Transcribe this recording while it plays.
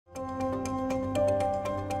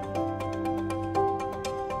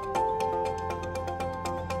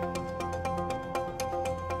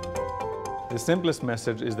The simplest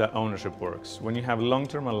message is that ownership works. When you have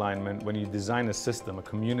long-term alignment, when you design a system, a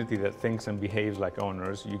community that thinks and behaves like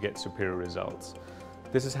owners, you get superior results.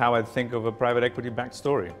 This is how I think of a private equity-backed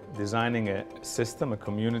story, designing a system, a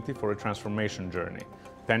community for a transformation journey.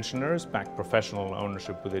 Pensioners back professional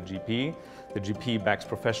ownership with a GP, the GP backs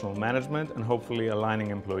professional management, and hopefully aligning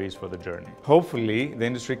employees for the journey. Hopefully, the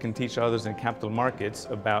industry can teach others in capital markets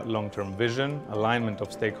about long-term vision, alignment of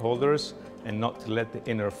stakeholders, and not to let the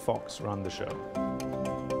inner fox run the show.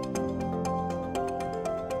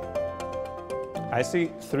 I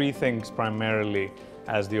see three things primarily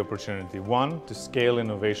as the opportunity. One, to scale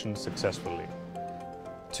innovation successfully.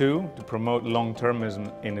 Two, to promote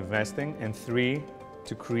long-termism in investing. And three,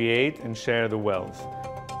 to create and share the wealth.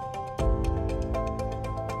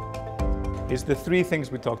 It's the three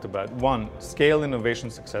things we talked about. One, scale innovation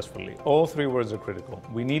successfully. All three words are critical.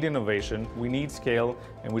 We need innovation, we need scale,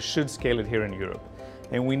 and we should scale it here in Europe.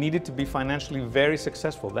 And we need it to be financially very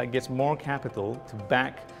successful. That gets more capital to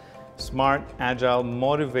back smart, agile,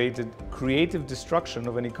 motivated, creative destruction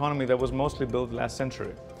of an economy that was mostly built last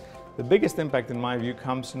century. The biggest impact, in my view,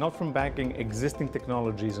 comes not from backing existing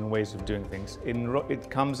technologies and ways of doing things. It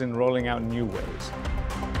comes in rolling out new ways.